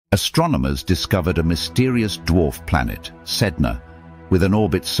Astronomers discovered a mysterious dwarf planet, Sedna, with an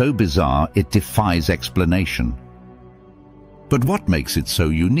orbit so bizarre it defies explanation. But what makes it so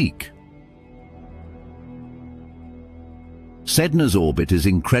unique? Sedna's orbit is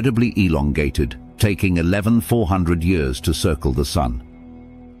incredibly elongated, taking 11,400 years to circle the Sun.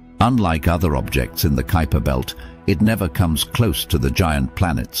 Unlike other objects in the Kuiper belt, it never comes close to the giant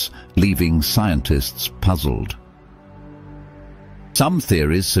planets, leaving scientists puzzled. Some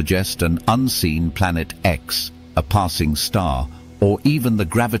theories suggest an unseen Planet X, a passing star, or even the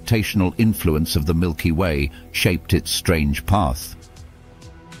gravitational influence of the Milky Way shaped its strange path.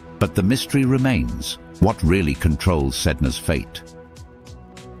 But the mystery remains. What really controls Sedna's fate?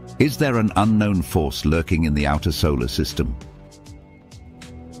 Is there an unknown force lurking in the outer solar system?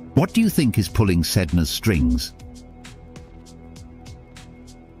 What do you think is pulling Sedna's strings?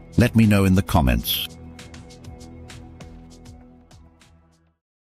 Let me know in the comments.